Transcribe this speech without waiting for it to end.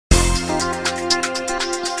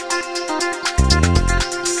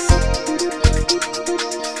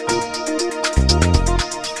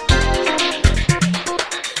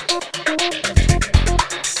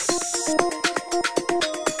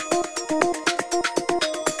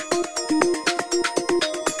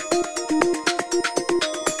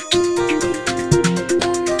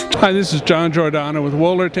Hi, this is John Giordano with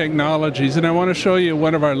Wohler Technologies, and I want to show you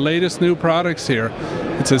one of our latest new products here.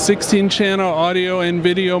 It's a 16-channel audio and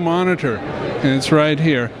video monitor, and it's right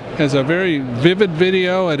here. It has a very vivid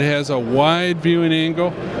video. It has a wide viewing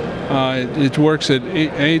angle. It works at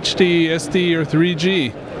HD, SD, or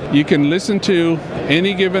 3G. You can listen to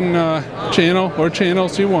any given channel or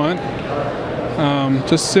channels you want,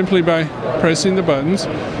 just simply by pressing the buttons.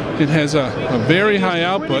 It has a very high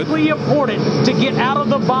output. Critically important to get out of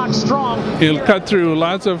the box strong. It'll cut through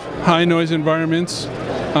lots of high noise environments.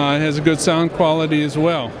 It has a good sound quality as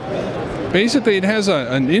well. Basically, it has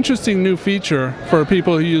an interesting new feature for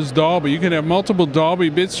people who use Dolby. You can have multiple Dolby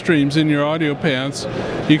bit streams in your audio paths.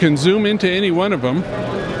 You can zoom into any one of them,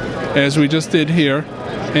 as we just did here,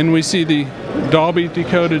 and we see the Dolby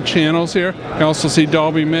decoded channels here. You also see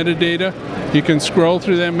Dolby metadata. You can scroll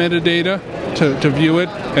through that metadata to view it.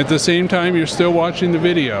 At the same time, you're still watching the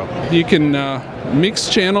video. You can mix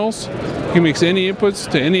channels. You can mix any inputs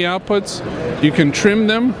to any outputs. You can trim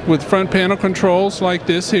them with front panel controls like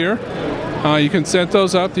this here. You can set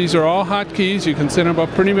those up. These are all hotkeys. You can set them up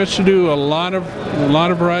pretty much to do a lot of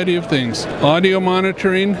variety of things. Audio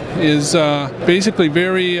monitoring is basically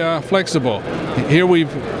very flexible. Here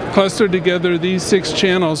we've clustered together these 6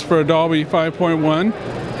 channels for a Dolby 5.1.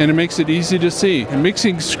 and it makes it easy to see. And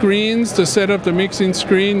mixing screens, to set up the mixing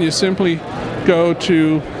screen, you simply go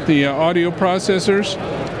to the audio processors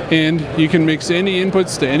and you can mix any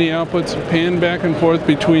inputs to any outputs, pan back and forth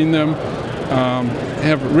between them,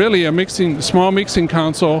 have really a small mixing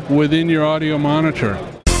console within your audio monitor.